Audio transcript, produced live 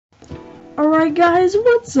Alright guys,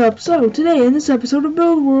 what's up? So today in this episode of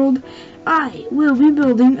Build World, I will be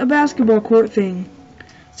building a basketball court thing.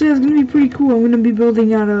 So yeah, it's gonna be pretty cool. I'm gonna be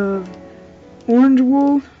building out of orange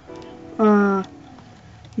wool,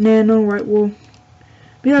 nano white wool.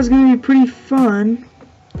 But yeah, it's gonna be pretty fun.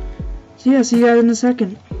 So yeah, see you guys in a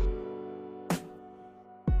second.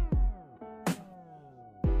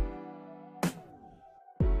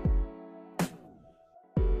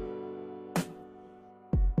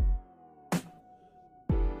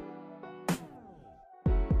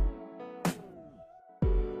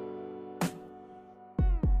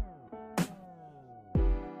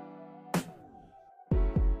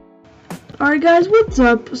 Alright guys, what's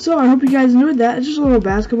up? So I hope you guys enjoyed that. It's just a little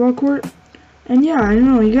basketball court. And yeah, I don't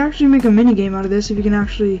know, you can actually make a mini game out of this if you can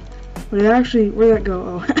actually... where'd that go?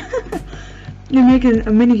 Oh. You can make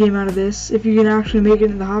a mini game out of this if you can actually make it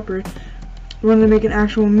in the hopper. You want to make an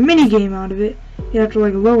actual mini game out of it, you have to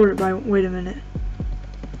like lower it by... wait a minute.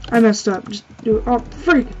 I messed up. Just do it. Oh,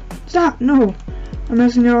 freak! Stop! No! I'm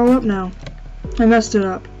messing it all up now. I messed it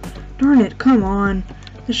up. Darn it, come on.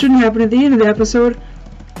 This shouldn't happen at the end of the episode.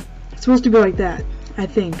 It's supposed to be like that, I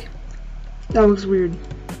think. That looks weird.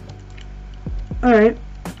 Alright.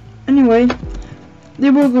 Anyway, they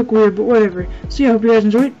both look weird, but whatever. So yeah, I hope you guys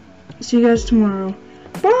enjoyed. See you guys tomorrow.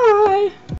 Bye!